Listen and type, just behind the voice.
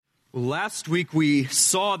Last week we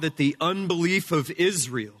saw that the unbelief of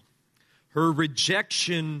Israel, her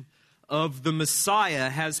rejection of the Messiah,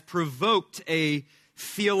 has provoked a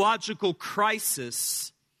theological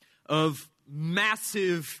crisis of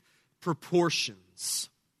massive proportions.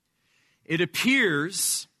 It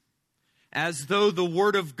appears as though the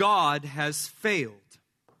Word of God has failed.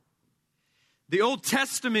 The Old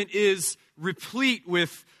Testament is replete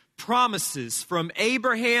with promises from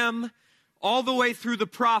Abraham all the way through the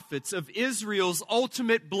prophets of Israel's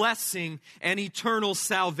ultimate blessing and eternal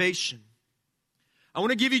salvation. I want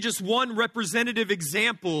to give you just one representative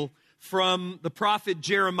example from the prophet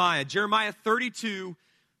Jeremiah. Jeremiah 32,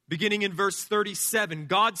 beginning in verse 37,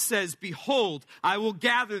 God says, "Behold, I will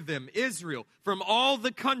gather them, Israel, from all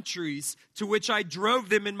the countries to which I drove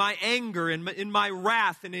them in my anger and in my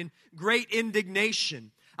wrath and in great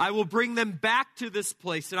indignation. I will bring them back to this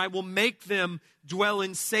place, and I will make them dwell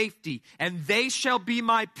in safety. And they shall be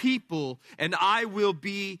my people, and I will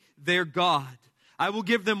be their God. I will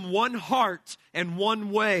give them one heart and one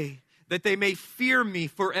way, that they may fear me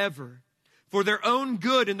forever, for their own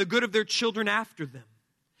good and the good of their children after them.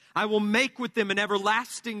 I will make with them an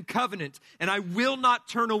everlasting covenant, and I will not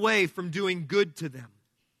turn away from doing good to them.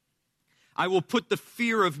 I will put the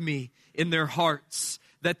fear of me in their hearts,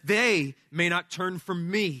 that they may not turn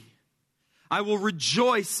from me. I will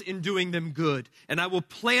rejoice in doing them good, and I will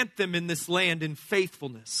plant them in this land in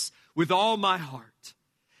faithfulness with all my heart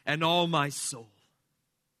and all my soul."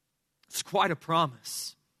 It's quite a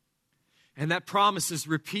promise. And that promise is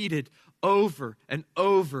repeated over and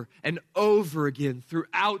over and over again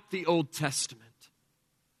throughout the Old Testament.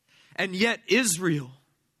 And yet Israel,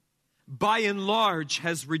 by and large,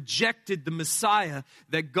 has rejected the Messiah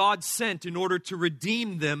that God sent in order to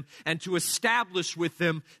redeem them and to establish with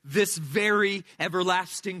them this very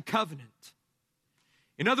everlasting covenant.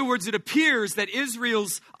 In other words, it appears that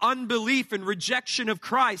Israel's unbelief and rejection of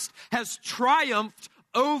Christ has triumphed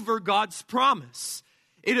over God's promise.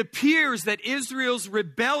 It appears that Israel's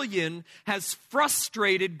rebellion has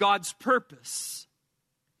frustrated God's purpose.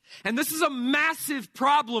 And this is a massive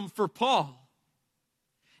problem for Paul.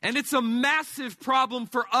 And it's a massive problem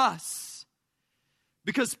for us,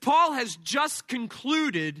 because Paul has just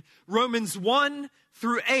concluded Romans 1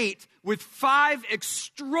 through 8 with 5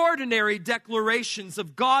 extraordinary declarations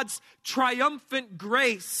of God's triumphant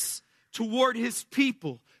grace toward his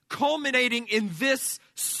people, culminating in this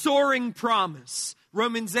soaring promise.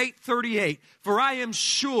 Romans 8:38, "For I am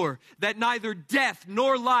sure that neither death,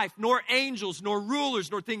 nor life, nor angels, nor rulers,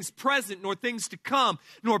 nor things present, nor things to come,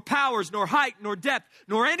 nor powers, nor height, nor depth,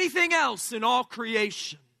 nor anything else in all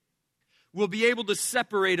creation will be able to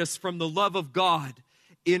separate us from the love of God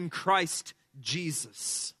in Christ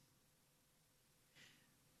Jesus."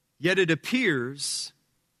 Yet it appears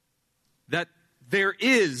that there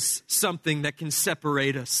is something that can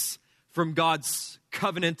separate us from God's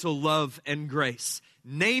covenantal love and grace,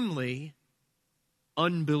 namely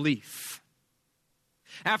unbelief.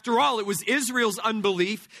 After all, it was Israel's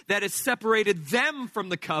unbelief that has separated them from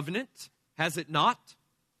the covenant, has it not?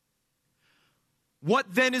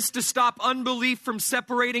 What then is to stop unbelief from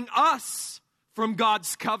separating us from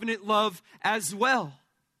God's covenant love as well?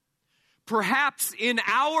 Perhaps in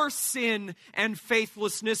our sin and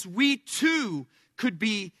faithlessness, we too could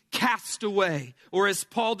be cast away, or as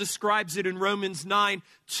Paul describes it in Romans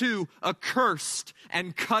 9:2, accursed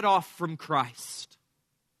and cut off from Christ.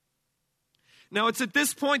 Now, it's at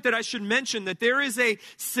this point that I should mention that there is a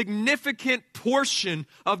significant portion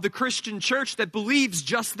of the Christian church that believes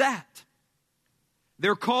just that.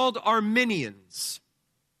 They're called Arminians,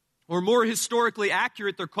 or more historically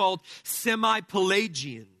accurate, they're called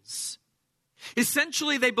semi-Pelagians.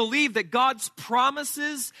 Essentially, they believe that God's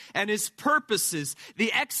promises and His purposes,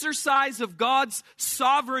 the exercise of God's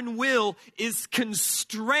sovereign will, is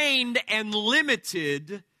constrained and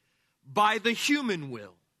limited by the human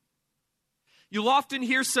will. You'll often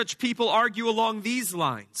hear such people argue along these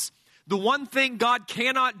lines. The one thing God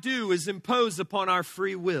cannot do is impose upon our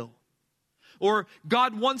free will. Or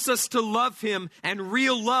God wants us to love Him, and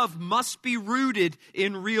real love must be rooted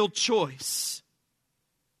in real choice.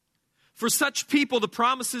 For such people, the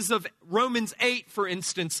promises of Romans 8, for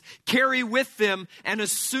instance, carry with them an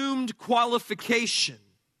assumed qualification.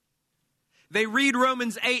 They read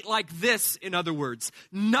Romans 8 like this, in other words: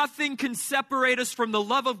 nothing can separate us from the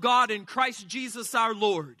love of God in Christ Jesus our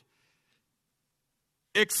Lord,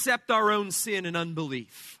 except our own sin and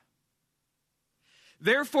unbelief.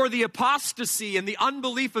 Therefore, the apostasy and the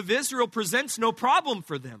unbelief of Israel presents no problem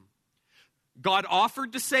for them. God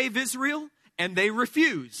offered to save Israel, and they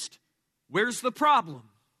refused. Where's the problem?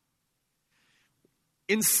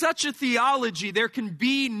 In such a theology, there can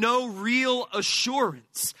be no real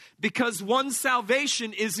assurance because one's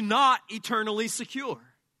salvation is not eternally secure.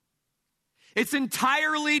 It's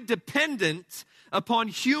entirely dependent upon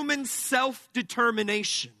human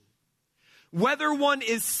self-determination. Whether one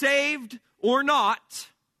is saved or not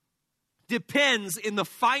depends in the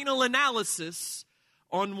final analysis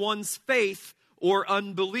on one's faith or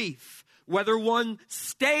unbelief. Whether one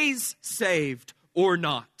stays saved or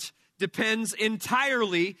not depends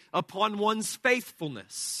entirely upon one's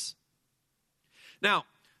faithfulness. Now,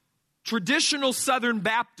 traditional Southern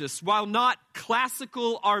Baptists, while not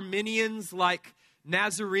classical Arminians like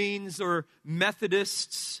Nazarenes or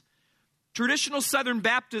Methodists, traditional Southern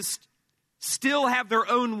Baptists still have their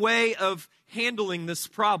own way of handling this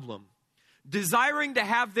problem. Desiring to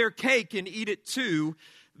have their cake and eat it too,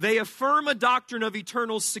 they affirm a doctrine of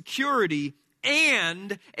eternal security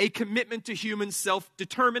and a commitment to human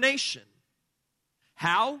self-determination.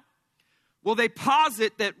 How? Well, they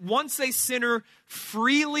posit that once a sinner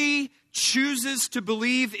freely chooses to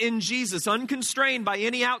believe in Jesus, unconstrained by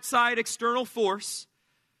any outside external force,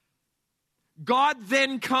 God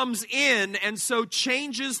then comes in and so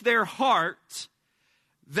changes their heart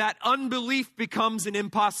that unbelief becomes an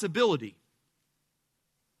impossibility.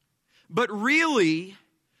 But really,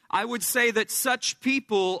 I would say that such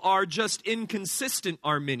people are just inconsistent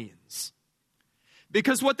Arminians.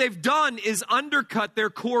 Because what they've done is undercut their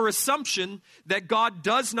core assumption that God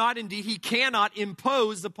does not, indeed, He cannot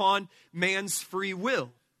impose upon man's free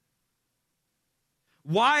will.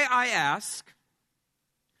 Why, I ask,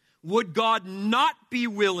 would God not be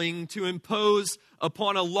willing to impose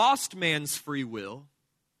upon a lost man's free will,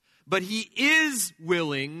 but He is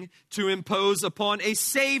willing to impose upon a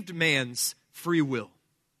saved man's free will,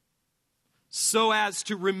 so as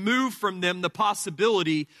to remove from them the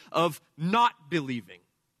possibility of not believing?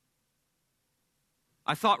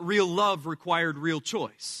 I thought real love required real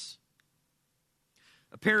choice.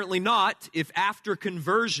 Apparently not, if after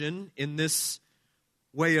conversion, in this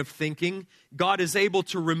way of thinking, God is able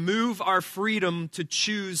to remove our freedom to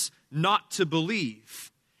choose not to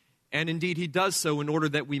believe. And indeed, He does so in order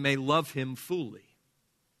that we may love Him fully.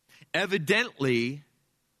 Evidently,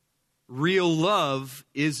 real love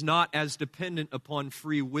is not as dependent upon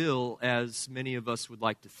free will as many of us would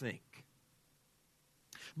like to think.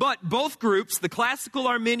 But both groups, the classical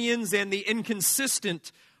Arminians and the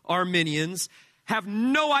inconsistent Arminians, have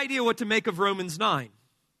no idea what to make of Romans 9.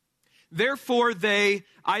 Therefore, they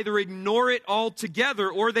either ignore it altogether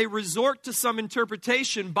or they resort to some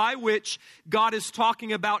interpretation by which God is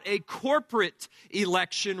talking about a corporate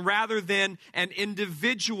election rather than an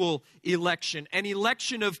individual election, an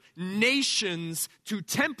election of nations to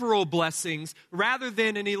temporal blessings rather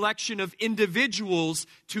than an election of individuals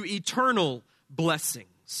to eternal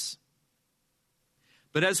blessings.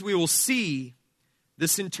 But as we will see,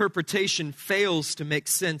 this interpretation fails to make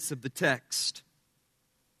sense of the text.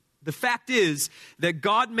 The fact is that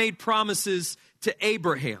God made promises to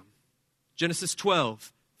Abraham, Genesis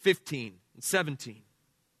 12, 15, and 17.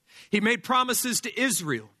 He made promises to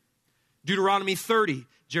Israel, Deuteronomy 30,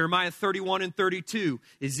 Jeremiah 31 and 32,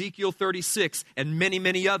 Ezekiel 36, and many,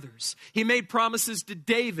 many others. He made promises to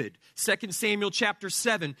David, 2 Samuel chapter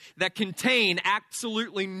 7, that contain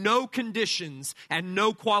absolutely no conditions and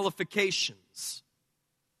no qualifications.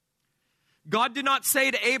 God did not say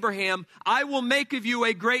to Abraham, I will make of you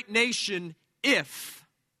a great nation if,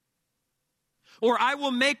 or I will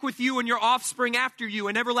make with you and your offspring after you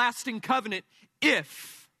an everlasting covenant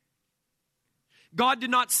if. God did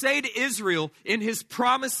not say to Israel in His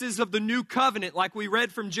promises of the new covenant, like we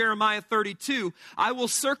read from Jeremiah 32, I will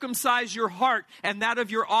circumcise your heart and that of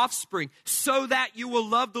your offspring so that you will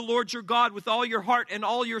love the Lord your God with all your heart and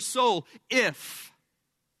all your soul if.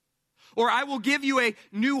 Or I will give you a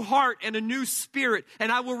new heart and a new spirit,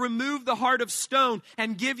 and I will remove the heart of stone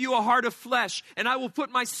and give you a heart of flesh, and I will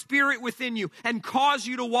put my spirit within you and cause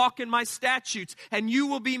you to walk in my statutes, and you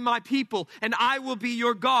will be my people, and I will be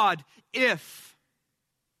your God, if.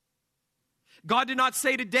 God did not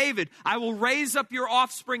say to David, I will raise up your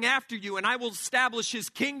offspring after you, and I will establish his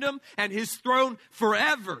kingdom and his throne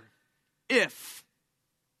forever, if.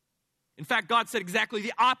 In fact, God said exactly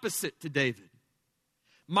the opposite to David.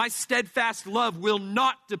 My steadfast love will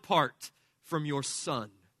not depart from your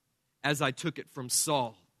son, as I took it from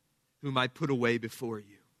Saul, whom I put away before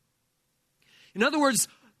you. In other words,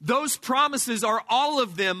 those promises are all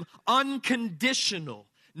of them unconditional,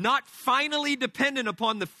 not finally dependent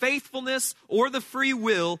upon the faithfulness or the free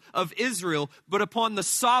will of Israel, but upon the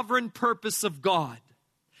sovereign purpose of God.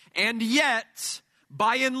 And yet,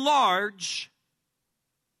 by and large,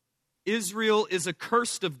 Israel is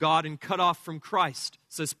accursed of God and cut off from Christ,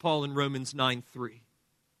 says Paul in Romans 9:3.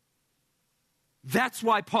 That's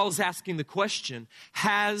why Paul's asking the question,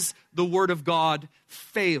 has the word of God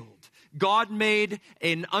failed? God made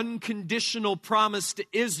an unconditional promise to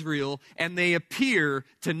Israel, and they appear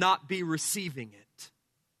to not be receiving it.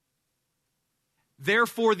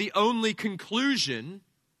 Therefore, the only conclusion,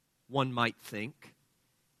 one might think,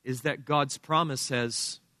 is that God's promise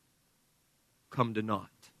has come to naught.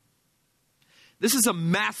 This is a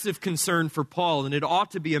massive concern for Paul, and it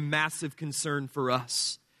ought to be a massive concern for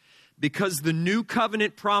us, because the new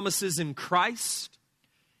covenant promises in Christ,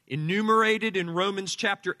 enumerated in Romans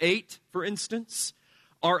chapter 8, for instance,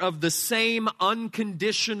 are of the same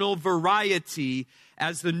unconditional variety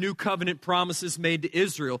as the new covenant promises made to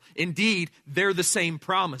Israel. Indeed, they're the same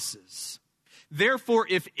promises. Therefore,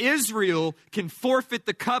 if Israel can forfeit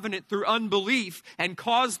the covenant through unbelief and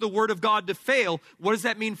cause the word of God to fail, what does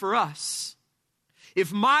that mean for us?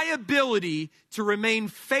 If my ability to remain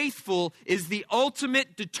faithful is the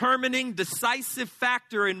ultimate determining, decisive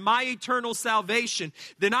factor in my eternal salvation,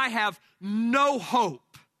 then I have no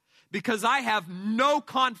hope, because I have no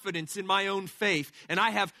confidence in my own faith, and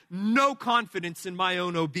I have no confidence in my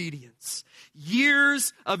own obedience.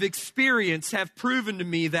 Years of experience have proven to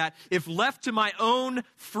me that if left to my own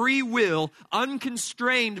free will,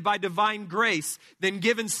 unconstrained by divine grace, then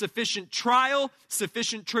given sufficient trial,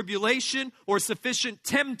 sufficient tribulation, or sufficient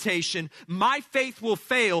temptation, my faith will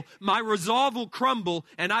fail, my resolve will crumble,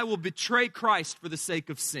 and I will betray Christ for the sake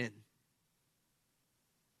of sin.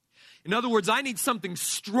 In other words, I need something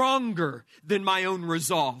stronger than my own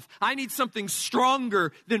resolve. I need something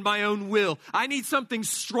stronger than my own will. I need something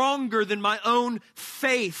stronger than my own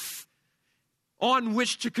faith on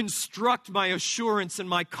which to construct my assurance and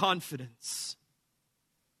my confidence.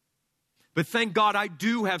 But thank God I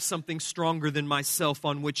do have something stronger than myself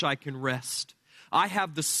on which I can rest. I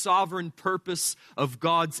have the sovereign purpose of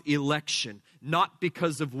God's election, not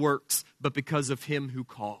because of works, but because of Him who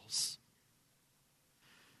calls.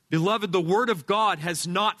 Beloved, the word of God has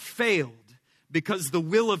not failed, because the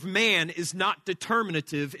will of man is not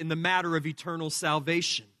determinative in the matter of eternal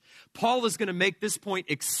salvation. Paul is going to make this point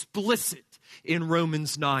explicit in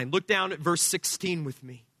Romans 9. Look down at verse 16 with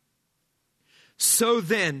me. So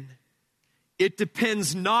then, it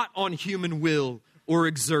depends not on human will or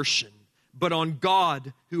exertion, but on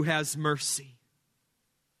God who has mercy.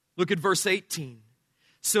 Look at verse 18.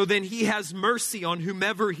 So then He has mercy on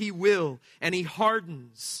whomever He will, and He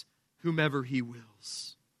hardens whomever He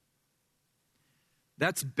wills.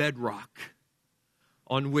 That's bedrock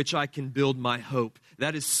on which I can build my hope.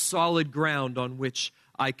 That is solid ground on which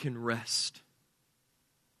I can rest.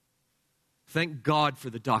 Thank God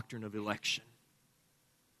for the doctrine of election.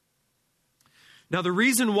 Now, the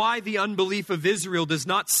reason why the unbelief of Israel does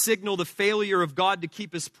not signal the failure of God to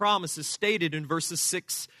keep His promise is stated in verses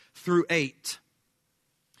 6 through 8.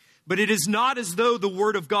 But it is not as though the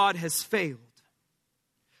word of God has failed.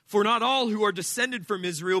 For not all who are descended from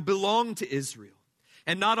Israel belong to Israel,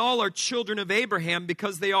 and not all are children of Abraham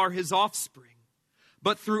because they are his offspring.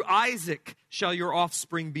 But through Isaac shall your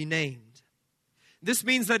offspring be named. This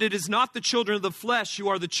means that it is not the children of the flesh who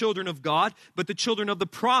are the children of God, but the children of the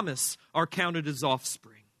promise are counted as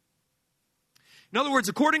offspring. In other words,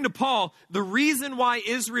 according to Paul, the reason why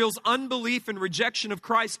Israel's unbelief and rejection of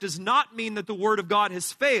Christ does not mean that the word of God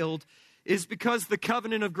has failed is because the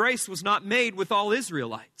covenant of grace was not made with all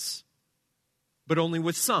Israelites, but only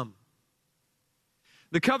with some.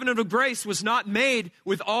 The covenant of grace was not made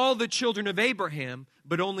with all the children of Abraham,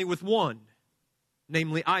 but only with one,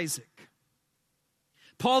 namely Isaac.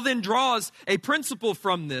 Paul then draws a principle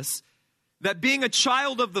from this, that being a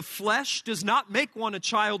child of the flesh does not make one a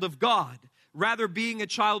child of God. Rather, being a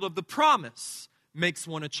child of the promise makes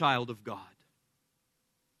one a child of God.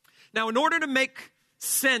 Now, in order to make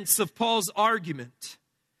sense of Paul's argument,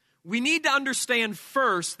 we need to understand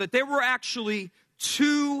first that there were actually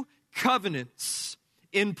two covenants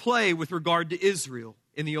in play with regard to Israel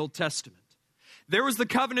in the Old Testament. There was the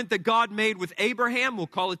covenant that God made with Abraham. We'll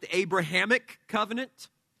call it the Abrahamic covenant.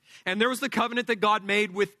 And there was the covenant that God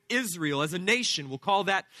made with Israel as a nation. We'll call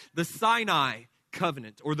that the Sinai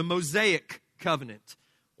covenant, or the Mosaic covenant,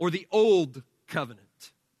 or the Old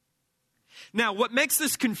covenant. Now, what makes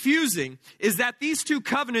this confusing is that these two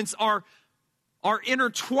covenants are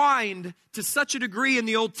intertwined to such a degree in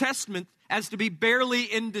the Old Testament as to be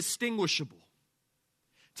barely indistinguishable.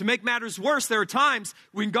 To make matters worse, there are times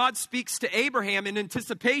when God speaks to Abraham in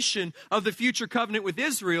anticipation of the future covenant with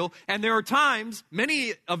Israel, and there are times,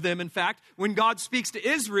 many of them in fact, when God speaks to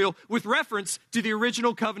Israel with reference to the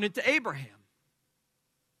original covenant to Abraham.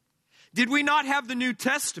 Did we not have the New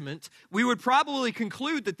Testament, we would probably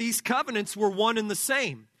conclude that these covenants were one and the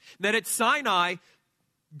same. That at Sinai,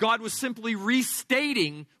 God was simply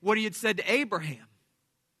restating what he had said to Abraham.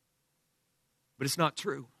 But it's not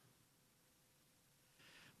true.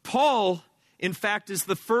 Paul, in fact, is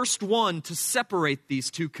the first one to separate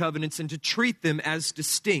these two covenants and to treat them as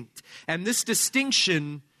distinct. And this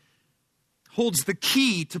distinction holds the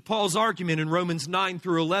key to Paul's argument in Romans 9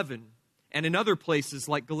 through 11 and in other places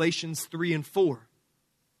like Galatians 3 and 4.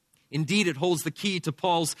 Indeed, it holds the key to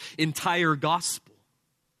Paul's entire gospel.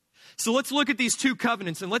 So let's look at these two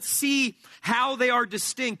covenants and let's see how they are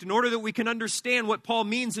distinct in order that we can understand what Paul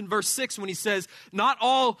means in verse 6 when he says, not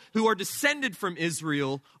all who are descended from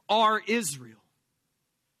Israel are Israel.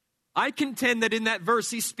 I contend that in that verse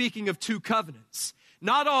he's speaking of two covenants.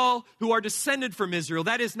 Not all who are descended from Israel,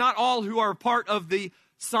 that is, not all who are part of the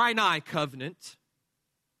Sinai covenant,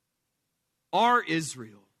 are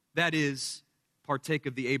Israel, that is, partake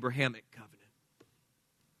of the Abrahamic covenant.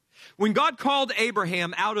 When God called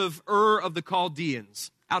Abraham out of Ur of the Chaldeans,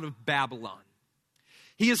 out of Babylon,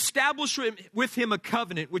 he established with him a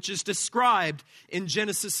covenant which is described in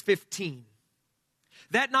Genesis 15.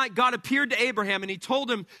 That night God appeared to Abraham and he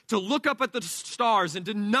told him to look up at the stars and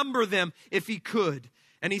to number them if he could.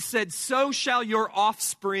 And he said, so shall your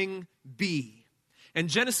offspring be. And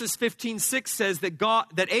Genesis 15:6 says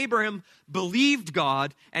that Abraham believed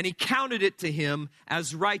God and he counted it to him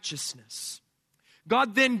as righteousness.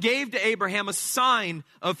 God then gave to Abraham a sign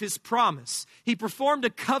of his promise. He performed a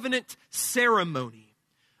covenant ceremony.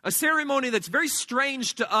 A ceremony that's very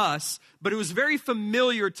strange to us, but it was very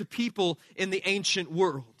familiar to people in the ancient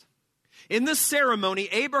world. In this ceremony,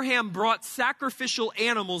 Abraham brought sacrificial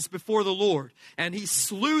animals before the Lord, and he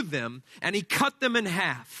slew them, and he cut them in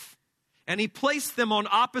half, and he placed them on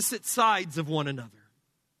opposite sides of one another.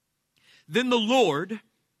 Then the Lord,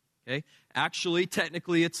 actually,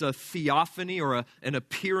 technically, it's a theophany or an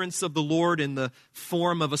appearance of the Lord in the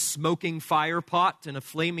form of a smoking fire pot and a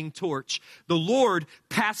flaming torch. The Lord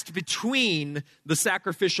passed between the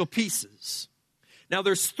sacrificial pieces. Now,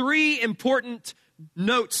 there's three important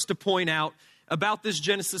notes to point out about this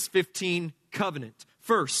Genesis 15 covenant.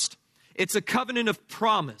 First, it's a covenant of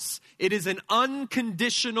promise. It is an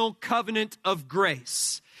unconditional covenant of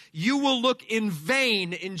grace. You will look in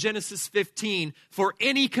vain in Genesis 15 for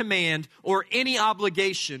any command or any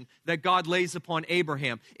obligation that God lays upon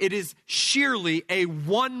Abraham. It is sheerly a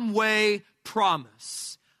one-way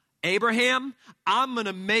promise. Abraham, I'm going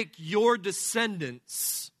to make your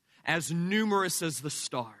descendants as numerous as the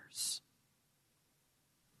stars.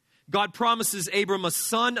 God promises Abram a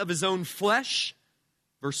son of his own flesh,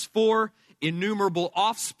 verse 4, innumerable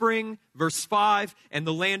offspring, verse 5, and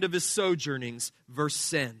the land of his sojournings, verse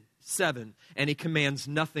 7. And he commands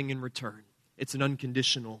nothing in return. It's an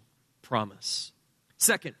unconditional promise.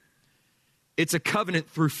 Second, it's a covenant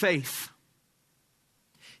through faith.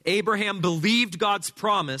 Abraham believed God's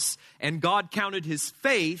promise, and God counted his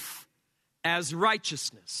faith as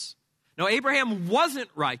righteousness. Now, Abraham wasn't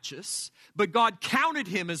righteous, but God counted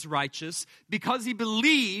him as righteous because he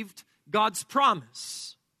believed God's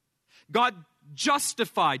promise. God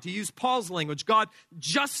justified, to use Paul's language, God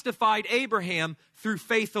justified Abraham through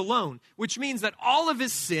faith alone, which means that all of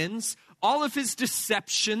his sins, all of his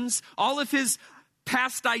deceptions, all of his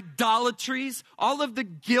past idolatries, all of the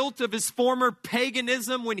guilt of his former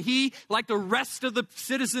paganism when he, like the rest of the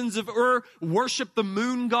citizens of Ur, worshiped the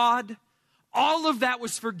moon god, all of that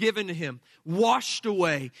was forgiven to him, washed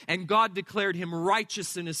away, and God declared him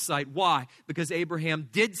righteous in his sight. Why? Because Abraham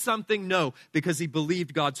did something? No, because he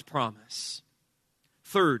believed God's promise.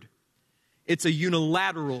 Third, it's a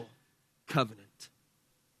unilateral covenant.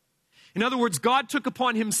 In other words, God took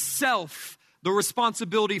upon himself the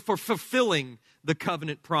responsibility for fulfilling the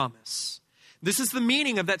covenant promise. This is the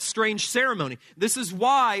meaning of that strange ceremony. This is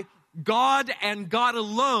why God and God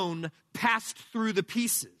alone passed through the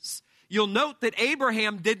pieces. You'll note that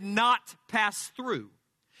Abraham did not pass through.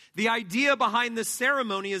 The idea behind this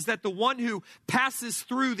ceremony is that the one who passes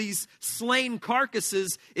through these slain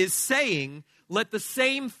carcasses is saying, let the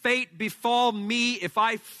same fate befall me if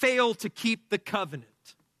I fail to keep the covenant.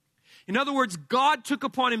 In other words, God took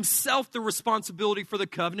upon himself the responsibility for the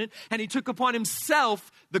covenant, and he took upon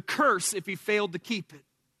himself the curse if he failed to keep it.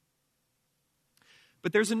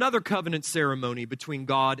 But there's another covenant ceremony between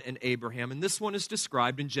God and Abraham, and this one is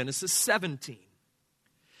described in Genesis 17.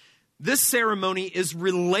 This ceremony is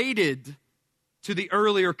related to the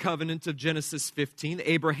earlier covenant of Genesis 15,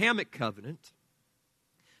 the Abrahamic covenant,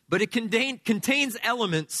 but it contains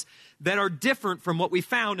elements that are different from what we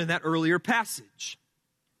found in that earlier passage.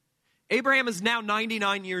 Abraham is now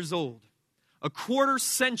 99 years old. A quarter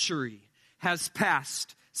century has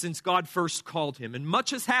passed since God first called him, and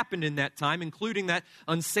much has happened in that time, including that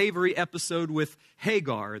unsavory episode with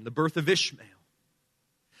Hagar and the birth of Ishmael.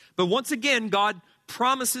 But once again, God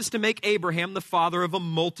promises to make Abraham the father of a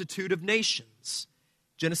multitude of nations.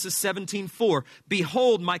 Genesis 17:4,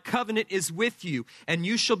 "Behold, my covenant is with you, and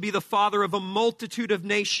you shall be the father of a multitude of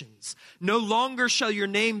nations. No longer shall your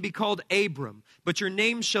name be called Abram, but your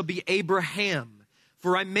name shall be Abraham,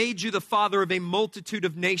 for I made you the father of a multitude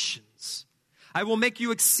of nations. I will make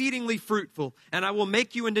you exceedingly fruitful, and I will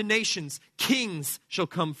make you into nations. Kings shall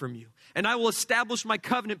come from you. And I will establish my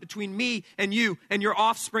covenant between me and you and your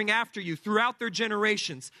offspring after you throughout their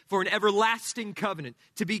generations for an everlasting covenant,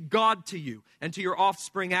 to be God to you and to your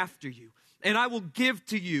offspring after you. And I will give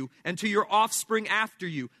to you and to your offspring after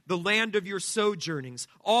you the land of your sojournings,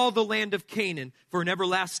 all the land of Canaan, for an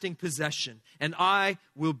everlasting possession. And I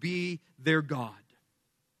will be their God."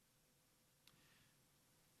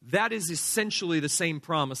 That is essentially the same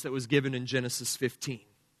promise that was given in Genesis 15.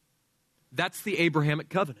 That's the Abrahamic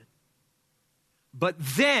covenant. But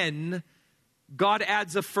then God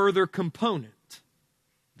adds a further component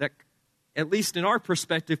that, at least in our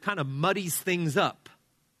perspective, kind of muddies things up.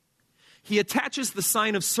 He attaches the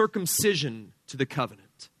sign of circumcision to the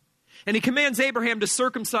covenant. And he commands Abraham to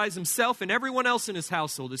circumcise himself and everyone else in his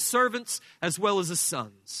household, his servants as well as his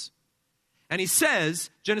sons. And he says,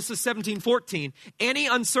 Genesis 17:14, "Any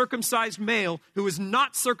uncircumcised male who is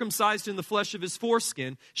not circumcised in the flesh of his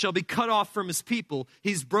foreskin shall be cut off from his people.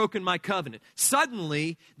 He's broken my covenant."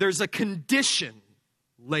 Suddenly, there's a condition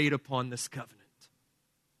laid upon this covenant.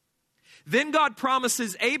 Then God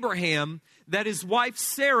promises Abraham that his wife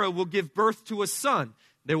Sarah will give birth to a son.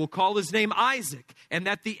 They will call his name Isaac, and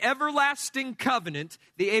that the everlasting covenant,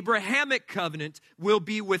 the Abrahamic covenant, will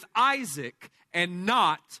be with Isaac and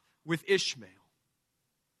not with Ishmael.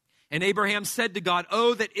 And Abraham said to God,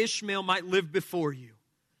 "Oh, that Ishmael might live before you."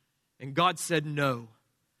 And God said, "No,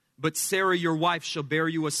 but Sarah your wife shall bear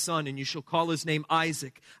you a son, and you shall call his name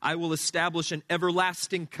Isaac. I will establish an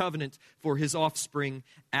everlasting covenant for his offspring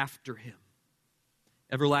after him."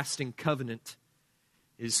 Everlasting covenant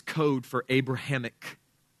is code for Abrahamic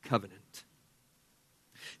covenant.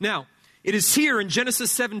 Now, it is here in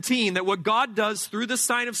Genesis 17 that what God does through the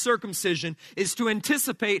sign of circumcision is to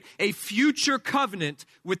anticipate a future covenant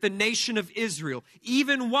with the nation of Israel,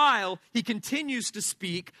 even while he continues to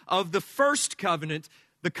speak of the first covenant,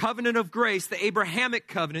 the covenant of grace, the Abrahamic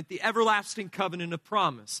covenant, the everlasting covenant of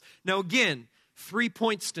promise. Now again, 3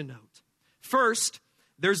 points to note. First,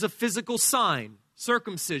 there's a physical sign,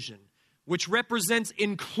 circumcision, which represents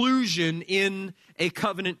inclusion in a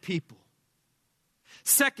covenant people.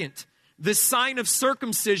 Second, the sign of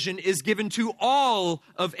circumcision is given to all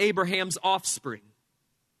of Abraham's offspring,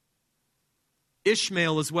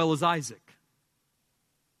 Ishmael as well as Isaac.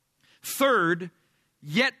 Third,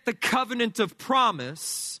 yet the covenant of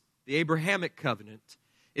promise, the Abrahamic covenant,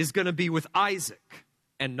 is going to be with Isaac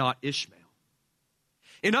and not Ishmael.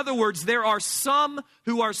 In other words, there are some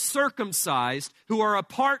who are circumcised who are a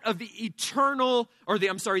part of the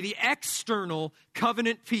the external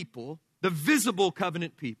covenant people, the visible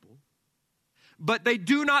covenant people, but they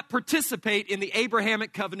do not participate in the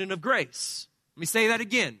Abrahamic covenant of grace. Let me say that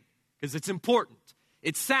again, because it's important.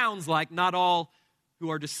 It sounds like not all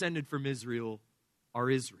who are descended from Israel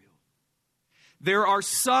are Israel. There are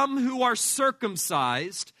some who are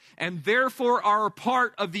circumcised and therefore are a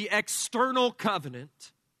part of the external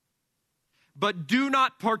covenant, but do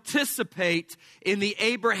not participate in the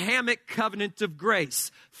Abrahamic covenant of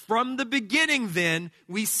grace. From the beginning, then,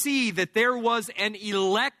 we see that there was an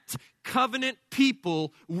elect covenant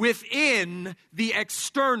people within the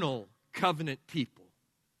external covenant people.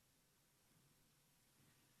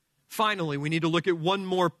 Finally, we need to look at one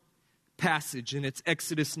more passage, and it's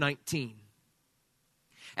Exodus 19.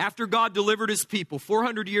 After God delivered his people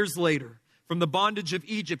 400 years later from the bondage of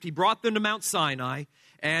Egypt, he brought them to Mount Sinai,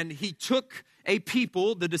 and he took a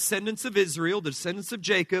people, the descendants of Israel, the descendants of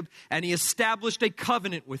Jacob, and he established a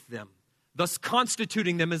covenant with them, thus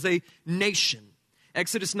constituting them as a nation.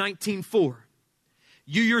 Exodus 19:4.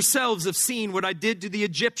 "You yourselves have seen what I did to the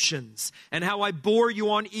Egyptians, and how I bore you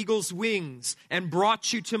on eagle's wings and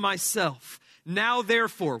brought you to myself. Now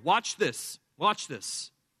therefore," watch this.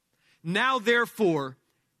 "Now therefore,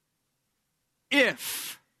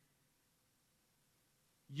 if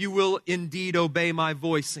you will indeed obey my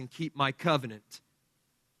voice and keep my covenant,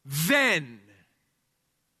 then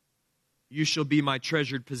you shall be my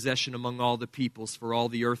treasured possession among all the peoples, for all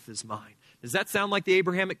the earth is mine." Does that sound like the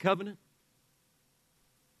Abrahamic covenant?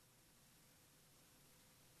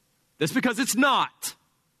 That's because it's not.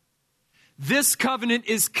 This covenant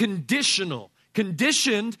is conditional.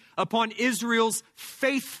 conditioned upon Israel's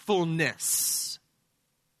faithfulness.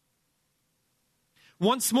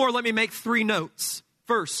 Once more, let me make 3 notes.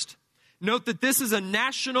 First, note that this is a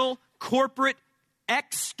national, corporate,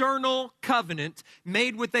 external covenant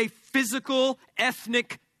made with a physical,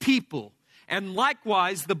 ethnic people. And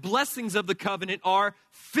likewise, the blessings of the covenant are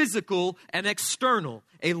physical and external.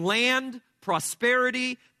 A land,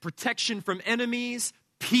 prosperity, protection from enemies,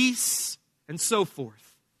 peace, and so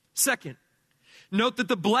forth. Second, note that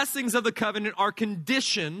the blessings of the covenant are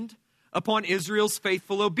conditioned upon Israel's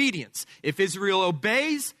faithful obedience. If Israel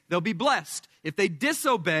obeys, they'll be blessed. If they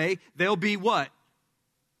disobey, they'll be what?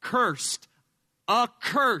 Cursed.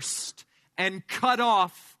 Accursed and cut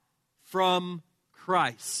off from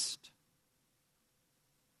Christ.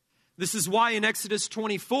 This is why in Exodus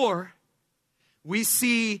 24, we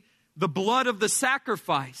see the blood of the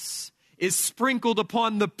sacrifice is sprinkled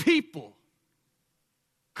upon the people,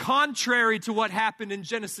 contrary to what happened in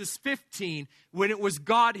Genesis 15, when it was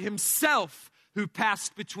God himself who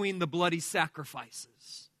passed between the bloody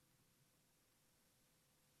sacrifices.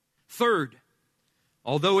 Third,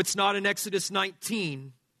 although it's not in Exodus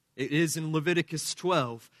 19, it is in Leviticus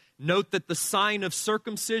 12. Note that the sign of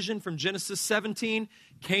circumcision from Genesis 17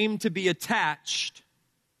 came to be attached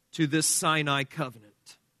to this Sinai covenant.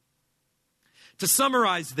 To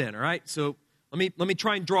summarize then, all right, so let me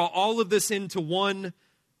try and draw all of this into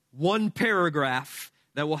one paragraph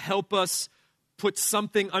that will help us put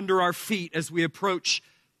something under our feet as we approach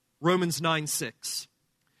Romans 9:6.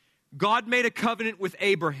 God made a covenant with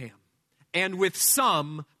Abraham and with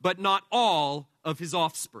some, but not all, of his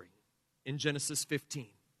offspring in Genesis 15.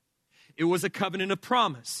 It was a covenant of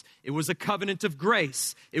promise. It was a covenant of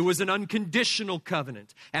grace. It was an unconditional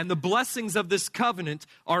covenant. And the blessings of this covenant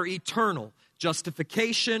are eternal.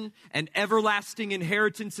 Justification and everlasting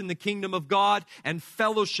inheritance in the kingdom of God and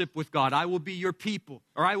fellowship with God. I will be your people,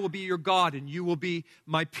 or I will be your God, and you will be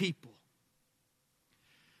my people.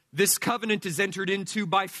 This covenant is entered into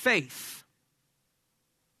by faith.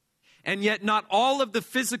 And yet not all of the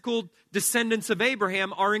physical descendants of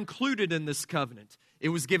Abraham are included in this covenant. It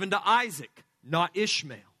was given to Isaac, not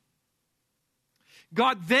Ishmael.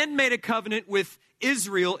 God then made a covenant with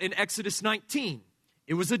Israel in Exodus 19.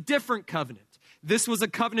 It was a different covenant. This was a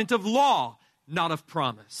covenant of law, not of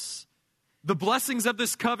promise. The blessings of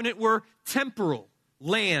this covenant were temporal,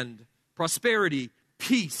 land, prosperity,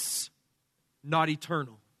 peace, not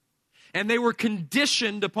eternal. And they were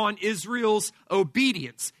conditioned upon Israel's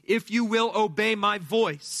obedience. If you will obey my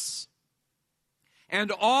voice.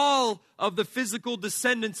 And all of the physical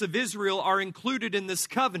descendants of Israel are included in this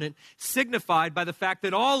covenant, signified by the fact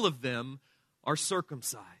that all of them are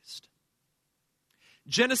circumcised.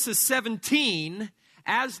 Genesis 17,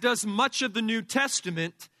 as does much of the New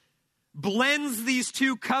Testament, blends these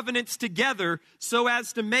two covenants together so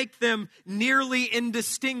as to make them nearly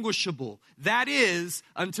indistinguishable. That is,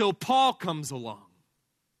 until Paul comes along.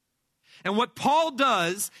 And what Paul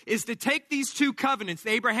does is to take these two covenants,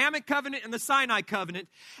 the Abrahamic covenant and the Sinai covenant,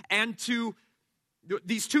 and to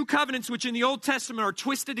these two covenants, which in the Old Testament are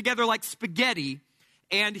twisted together like spaghetti,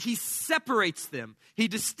 and he separates them. He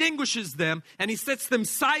distinguishes them, and he sets them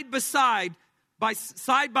side by side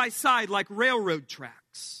like railroad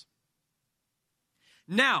tracks.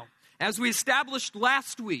 Now, as we established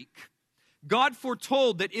last week, God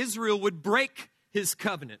foretold that Israel would break his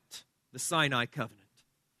covenant, the Sinai covenant.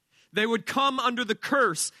 They would come under the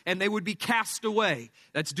curse and they would be cast away.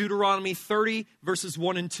 That's Deuteronomy 30, verses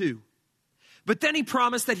 1 and 2. But then he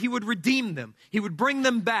promised that he would redeem them. He would bring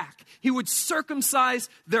them back. He would circumcise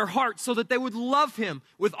their hearts so that they would love him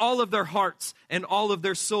with all of their hearts and all of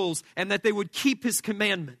their souls, and that they would keep his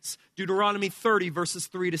commandments. Deuteronomy 30, verses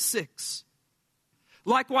 3 to 6.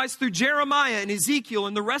 Likewise, through Jeremiah and Ezekiel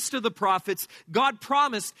and the rest of the prophets, God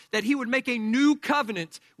promised that he would make a new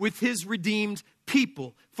covenant with his redeemed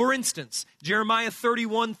people. For instance, Jeremiah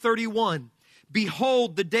 31:31.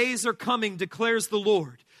 Behold, the days are coming, declares the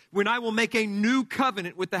Lord, when I will make a new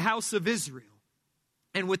covenant with the house of Israel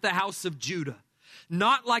and with the house of Judah.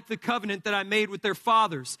 Not like the covenant that I made with their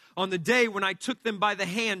fathers on the day when I took them by the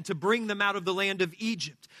hand to bring them out of the land of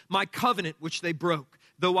Egypt, my covenant which they broke,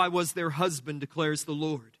 though I was their husband, declares the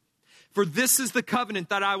Lord. For this is the covenant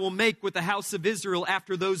that I will make with the house of Israel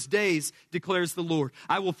after those days, declares the Lord.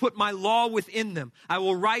 I will put my law within them. I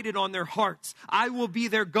will write it on their hearts. I will be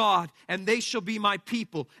their God, and they shall be my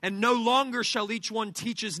people. And no longer shall each one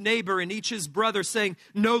teach his neighbor and each his brother, saying,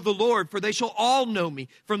 know the Lord, for they shall all know me,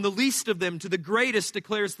 from the least of them to the greatest,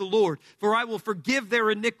 declares the Lord. For I will forgive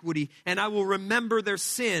their iniquity, and I will remember their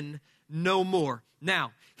sin no more.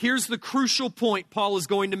 Now, here's the crucial point Paul is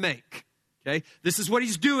going to make. Okay? This is what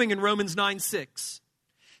he's doing in Romans 9:6.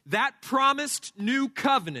 That promised new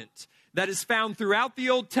covenant that is found throughout the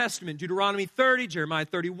Old Testament, Deuteronomy 30, Jeremiah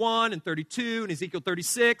 31 and 32, and Ezekiel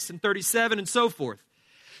 36 and 37, and so forth.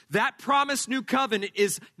 That promised new covenant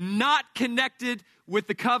is not connected with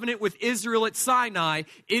the covenant with Israel at Sinai.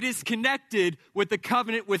 It is connected with the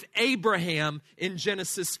covenant with Abraham in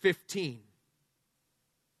Genesis 15.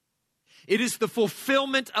 It is the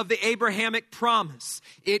fulfillment of the Abrahamic promise.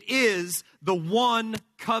 It is the one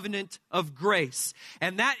covenant of grace.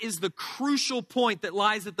 And that is the crucial point that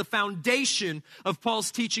lies at the foundation of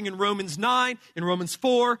Paul's teaching in Romans 9, in Romans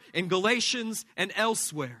 4, in Galatians, and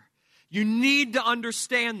elsewhere. You need to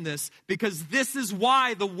understand this because this is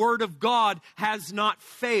why the Word of God has not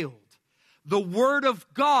failed. The Word of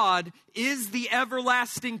God is the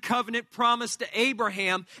everlasting covenant promise to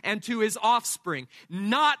Abraham and to his offspring,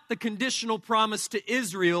 not the conditional promise to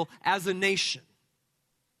Israel as a nation.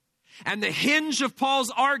 And the hinge of Paul's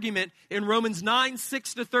argument in Romans 9,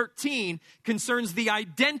 6-13 concerns the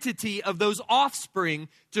identity of those offspring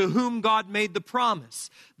to whom God made the promise.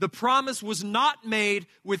 The promise was not made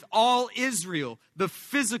with all Israel, the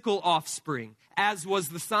physical offspring, as was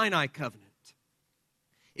the Sinai covenant.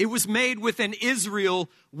 It was made with an Israel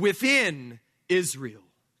within Israel,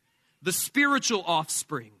 the spiritual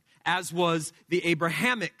offspring, as was the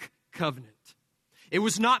Abrahamic covenant. It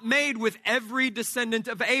was not made with every descendant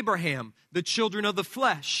of Abraham, the children of the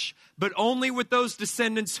flesh, but only with those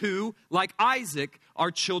descendants who, like Isaac, are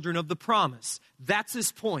children of the promise. That's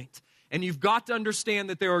his point. And you've got to understand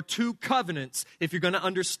that there are two covenants if you're going to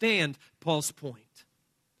understand Paul's point.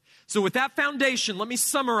 So with that foundation, let me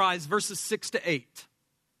summarize verses 6-8.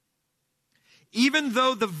 Even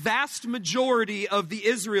though the vast majority of the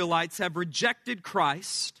Israelites have rejected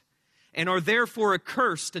Christ and are therefore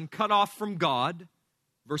accursed and cut off from God,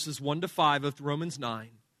 verses 1-5 of Romans 9,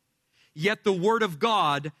 yet the word of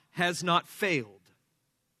God has not failed,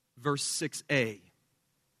 verse 6a.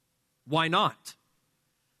 Why not?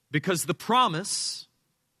 Because the promise,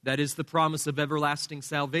 that is the promise of everlasting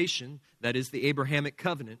salvation, that is the Abrahamic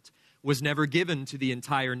covenant, was never given to the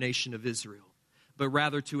entire nation of Israel, but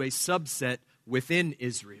rather to a subset within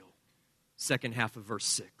Israel. Second half of verse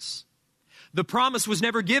 6. The promise was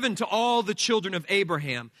never given to all the children of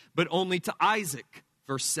Abraham, but only to Isaac,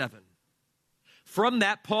 verse 7. From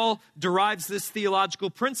that, Paul derives this theological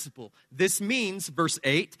principle. This means, verse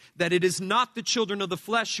 8, that it is not the children of the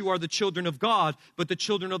flesh who are the children of God, but the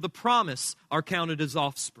children of the promise are counted as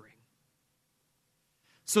offspring.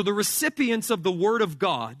 So the recipients of the word of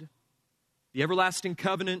God, the everlasting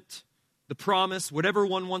covenant, the promise, whatever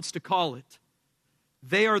one wants to call it,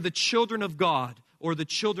 they are the children of God or the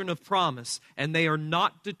children of promise, and they are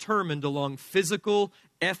not determined along physical,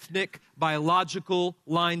 ethnic, biological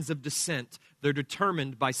lines of descent. They're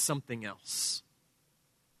determined by something else.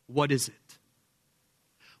 What is it?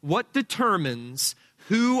 What determines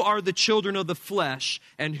who are the children of the flesh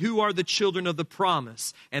and who are the children of the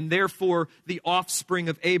promise, and therefore the offspring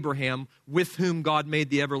of Abraham with whom God made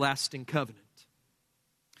the everlasting covenant?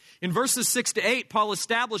 In verses 6-8, Paul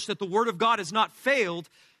established that the word of God has not failed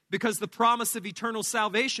because the promise of eternal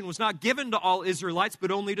salvation was not given to all Israelites,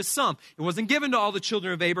 but only to some. It wasn't given to all the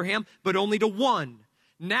children of Abraham, but only to one.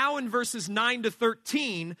 Now in verses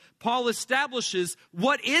 9-13, Paul establishes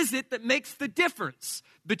what is it that makes the difference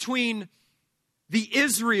between the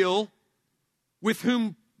Israel with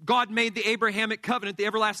whom God made the Abrahamic covenant, the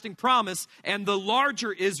everlasting promise, and the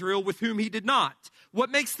larger Israel with whom he did not. What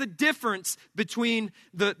makes the difference between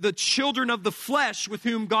the children of the flesh with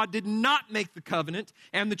whom God did not make the covenant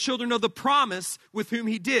and the children of the promise with whom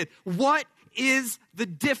he did? What is the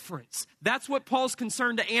difference? That's what Paul's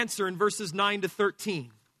concerned to answer in verses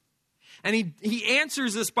 9-13. And he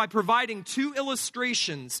answers this by providing two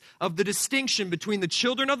illustrations of the distinction between the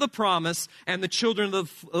children of the promise and the children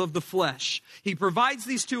of the flesh. He provides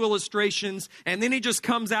these two illustrations, and then he just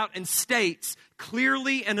comes out and states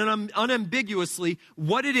clearly and unambiguously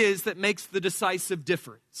what it is that makes the decisive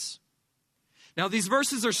difference. Now, these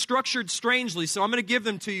verses are structured strangely, so I'm going to give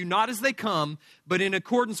them to you not as they come, but in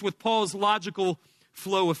accordance with Paul's logical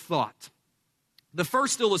flow of thought. The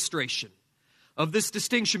first illustration of this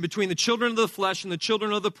distinction between the children of the flesh and the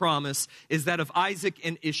children of the promise is that of Isaac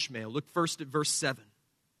and Ishmael. Look first at verse 7.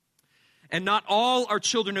 And not all are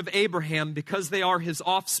children of Abraham because they are his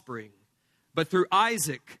offspring, but through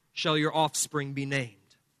Isaac shall your offspring be named.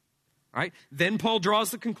 All right? Then Paul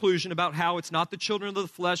draws the conclusion about how it's not the children of the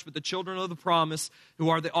flesh, but the children of the promise who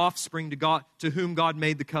are the offspring to whom God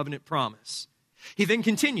made the covenant promise. He then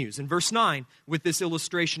continues in verse 9 with this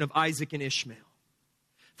illustration of Isaac and Ishmael.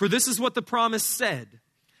 For this is what the promise said,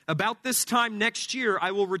 About this time next year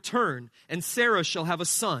I will return, and Sarah shall have a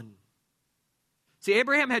son. See,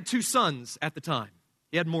 Abraham had 2 sons at the time.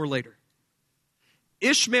 He had more later.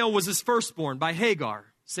 Ishmael was his firstborn by Hagar,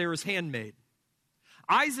 Sarah's handmaid.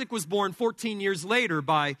 Isaac was born 14 years later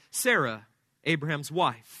by Sarah, Abraham's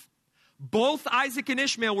wife. Both Isaac and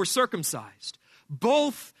Ishmael were circumcised.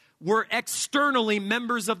 Both were externally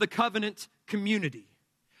members of the covenant community.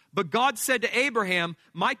 But God said to Abraham,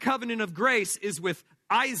 my covenant of grace is with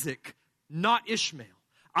Isaac, not Ishmael.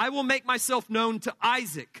 I will make myself known to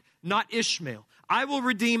Isaac, not Ishmael. I will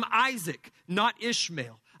redeem Isaac, not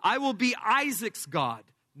Ishmael. I will be Isaac's God,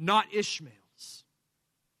 not Ishmael's.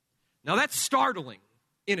 Now that's startling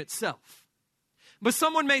in itself. But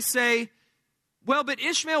someone may say, well, but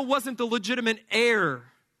Ishmael wasn't the legitimate heir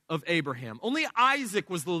of Abraham. Only Isaac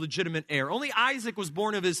was the legitimate heir. Only Isaac was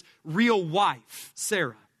born of his real wife,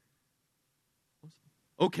 Sarah.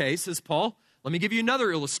 Okay, says Paul, let me give you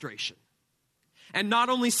another illustration. And not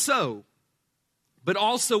only so, but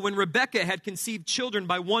also when Rebekah had conceived children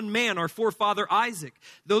by one man, our forefather Isaac,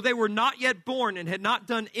 though they were not yet born and had not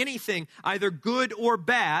done anything, either good or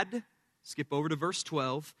bad, skip over to verse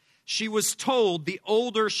 12, she was told, the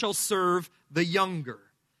older shall serve the younger.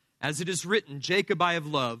 As it is written, Jacob I have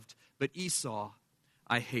loved, but Esau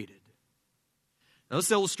I hated. Now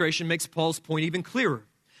this illustration makes Paul's point even clearer.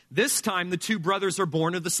 This time the 2 brothers are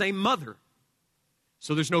born of the same mother,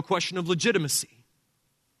 so there's no question of legitimacy.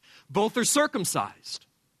 Both are circumcised,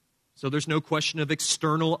 so there's no question of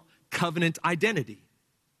external covenant identity.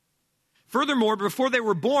 Furthermore, before they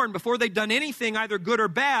were born, before they'd done anything, either good or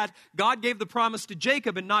bad, God gave the promise to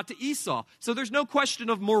Jacob and not to Esau. So there's no question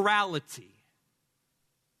of morality.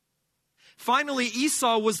 Finally,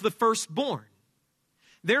 Esau was the firstborn.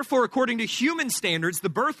 Therefore, according to human standards, the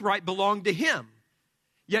birthright belonged to him.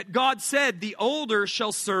 Yet God said, the older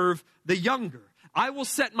shall serve the younger. I will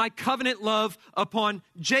set my covenant love upon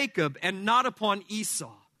Jacob and not upon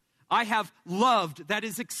Esau. I have loved, that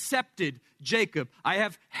is accepted, Jacob. I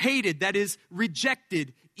have hated, that is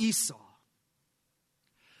rejected, Esau.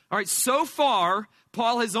 All right, so far,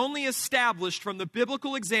 Paul has only established from the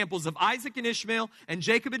biblical examples of Isaac and Ishmael and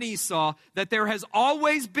Jacob and Esau that there has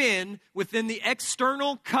always been within the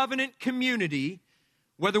external covenant community,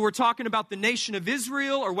 whether we're talking about the nation of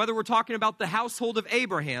Israel or whether we're talking about the household of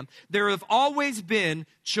Abraham, there have always been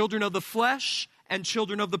children of the flesh and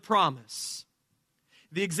children of the promise.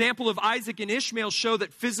 The example of Isaac and Ishmael show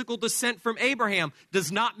that physical descent from Abraham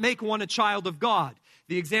does not make one a child of God.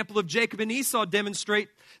 The example of Jacob and Esau demonstrate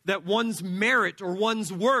that one's merit or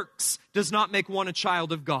one's works does not make one a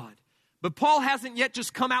child of God. But Paul hasn't yet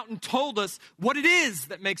just come out and told us what it is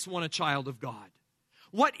that makes one a child of God.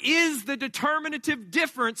 What is the determinative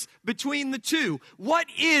difference between the two? What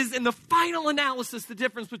is, in the final analysis, the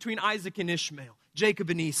difference between Isaac and Ishmael, Jacob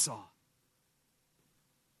and Esau?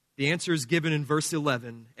 The answer is given in verse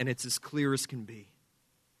 11, and it's as clear as can be.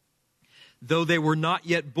 Though they were not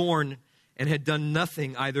yet born and had done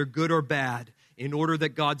nothing, either good or bad, in order that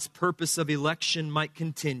God's purpose of election might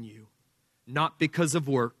continue, not because of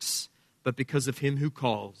works, but because of him who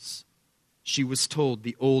calls, she was told,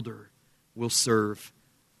 the older will serve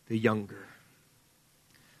the younger.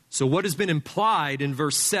 So what has been implied in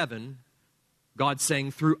verse 7, God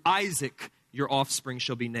saying, through Isaac your offspring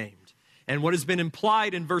shall be named. And what has been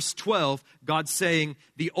implied in verse 12, God saying,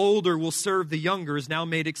 the older will serve the younger, is now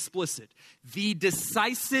made explicit. The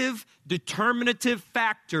decisive, determinative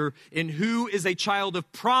factor in who is a child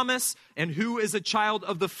of promise and who is a child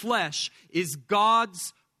of the flesh is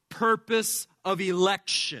God's purpose of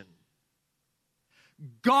election.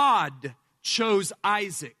 God chose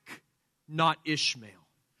Isaac, not Ishmael.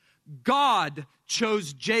 God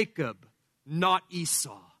chose Jacob, not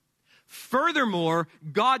Esau. Furthermore,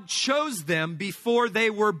 God chose them before they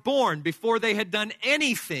were born, before they had done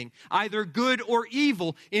anything, either good or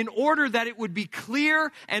evil, in order that it would be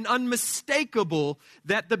clear and unmistakable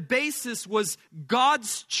that the basis was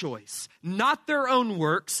God's choice, not their own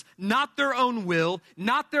works, not their own will,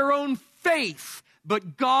 not their own faith,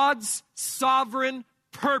 but God's sovereign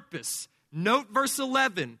purpose. Note verse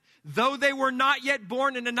 11. Though they were not yet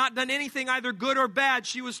born and had not done anything either good or bad,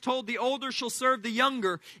 she was told the older shall serve the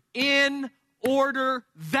younger, in order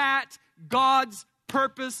that God's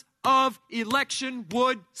purpose of election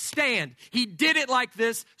would stand. He did it like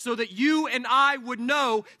this so that you and I would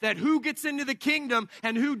know that who gets into the kingdom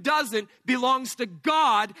and who doesn't belongs to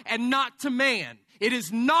God and not to man. It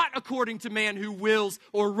is not according to man who wills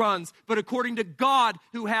or runs, but according to God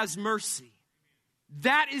who has mercy.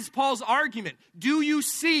 That is Paul's argument. Do you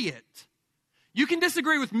see it? You can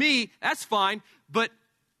disagree with me, that's fine, but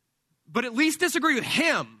at least disagree with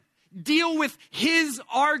him. deal with his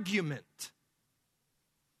argument.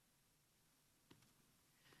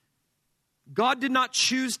 God did not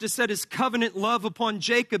choose to set his covenant love upon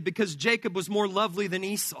Jacob because Jacob was more lovely than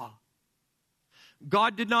Esau.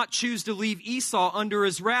 God did not choose to leave Esau under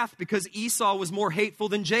his wrath because Esau was more hateful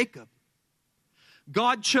than Jacob.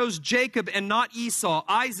 God chose Jacob and not Esau,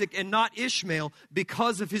 Isaac and not Ishmael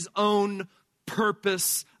because of his own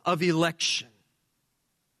purpose of election.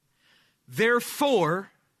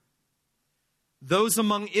 Therefore, those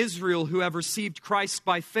among Israel who have received Christ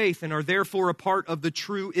by faith and are therefore a part of the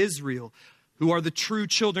true Israel, who are the true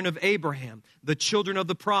children of Abraham, the children of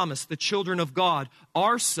the promise, the children of God,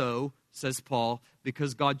 are so, says Paul,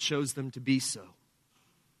 because God chose them to be so.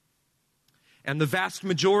 And the vast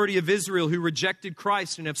majority of Israel who rejected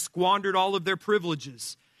Christ and have squandered all of their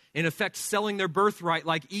privileges, in effect selling their birthright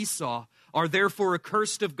like Esau, are therefore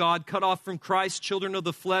accursed of God, cut off from Christ, children of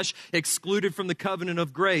the flesh, excluded from the covenant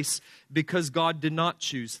of grace, because God did not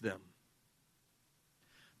choose them.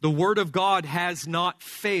 The word of God has not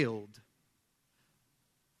failed,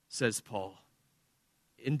 says Paul.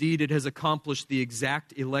 Indeed, it has accomplished the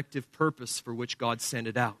exact elective purpose for which God sent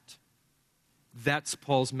it out. That's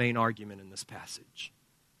Paul's main argument in this passage.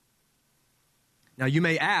 Now, you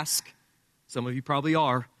may ask, some of you probably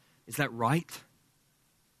are, is that right?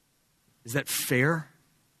 Is that fair?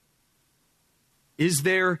 Is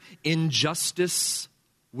there injustice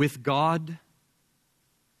with God?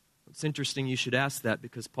 It's interesting you should ask that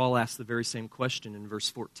because Paul asked the very same question in verse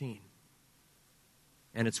 14.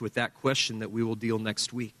 And it's with that question that we will deal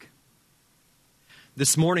next week.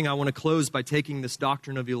 This morning, I want to close by taking this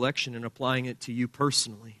doctrine of election and applying it to you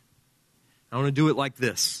personally. I want to do it like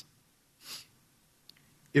this.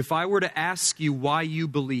 If I were to ask you why you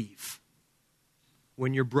believe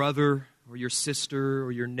when your brother or your sister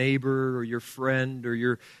or your neighbor or your friend or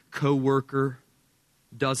your coworker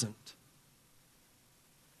doesn't,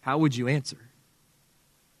 how would you answer?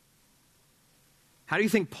 How do you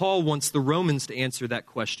think Paul wants the Romans to answer that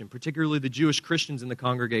question, particularly the Jewish Christians in the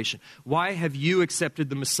congregation? Why have you accepted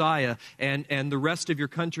the Messiah and the rest of your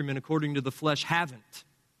countrymen according to the flesh haven't?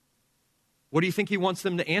 What do you think he wants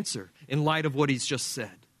them to answer in light of what he's just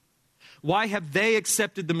said? Why have they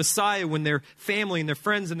accepted the Messiah when their family and their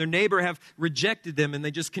friends and their neighbor have rejected them and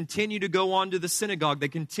they just continue to go on to the synagogue, they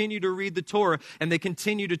continue to read the Torah, and they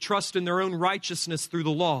continue to trust in their own righteousness through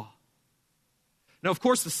the law? Now, of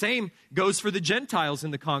course, the same goes for the Gentiles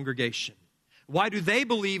in the congregation. Why do they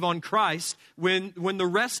believe on Christ when the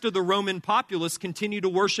rest of the Roman populace continue to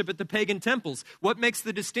worship at the pagan temples? What makes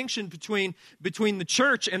the distinction between the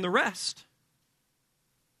church and the rest?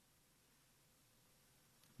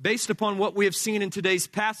 Based upon what we have seen in today's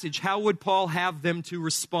passage, how would Paul have them to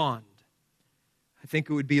respond? I think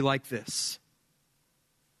it would be like this.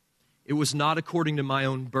 It was not according to my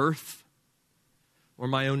own birth or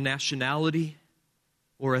my own nationality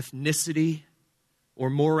or ethnicity, or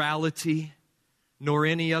morality, nor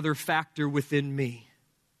any other factor within me.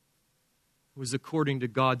 It was according to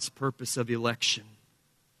God's purpose of election.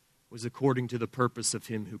 It was according to the purpose of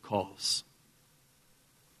Him who calls.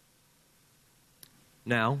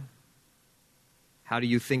 Now, how do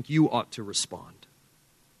you think you ought to respond?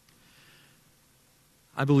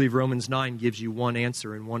 I believe Romans 9 gives you one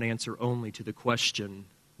answer and one answer only to the question,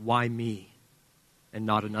 why me and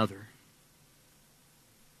not another?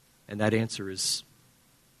 And that answer is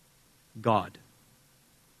God.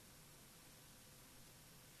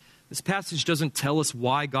 This passage doesn't tell us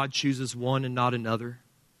why God chooses one and not another,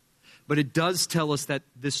 but it does tell us that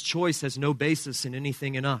this choice has no basis in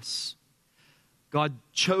anything in us. God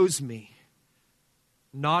chose me,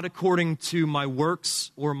 not according to my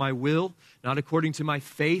works or my will, not according to my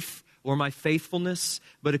faith or my faithfulness,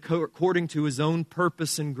 but according to His own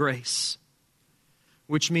purpose and grace,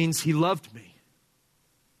 which means He loved me.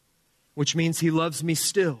 Which means He loves me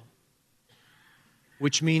still.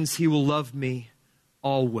 Which means He will love me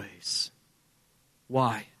always.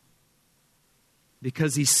 Why?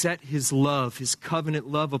 Because He set His love, His covenant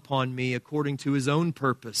love upon me according to His own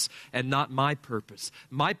purpose and not my purpose.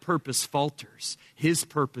 My purpose falters. His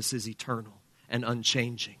purpose is eternal and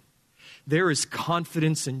unchanging. There is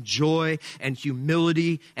confidence and joy and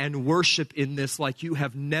humility and worship in this like you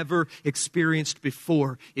have never experienced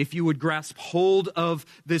before. If you would grasp hold of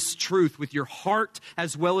this truth with your heart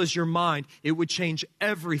as well as your mind, it would change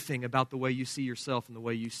everything about the way you see yourself and the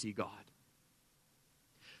way you see God.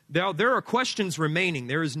 Now, there are questions remaining.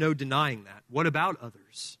 There is no denying that. What about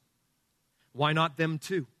others? Why not them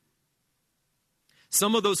too?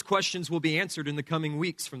 Some of those questions will be answered in the coming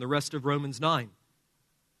weeks from the rest of Romans 9.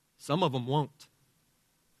 Some of them won't.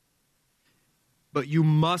 But you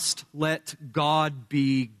must let God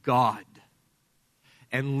be God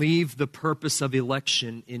and leave the purpose of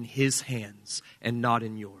election in His hands and not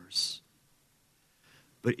in yours.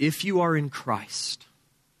 But if you are in Christ,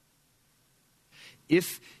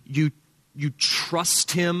 if you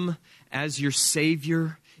trust Him as your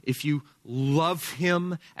Savior, if you love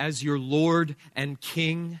Him as your Lord and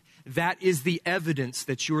King, that is the evidence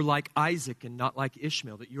that you're like Isaac and not like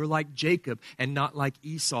Ishmael, that you're like Jacob and not like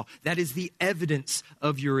Esau. That is the evidence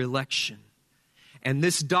of your election. And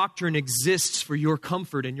this doctrine exists for your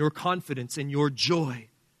comfort and your confidence and your joy,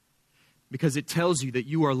 because it tells you that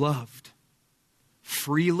you are loved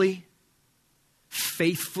freely,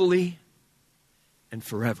 faithfully, and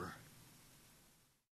forever.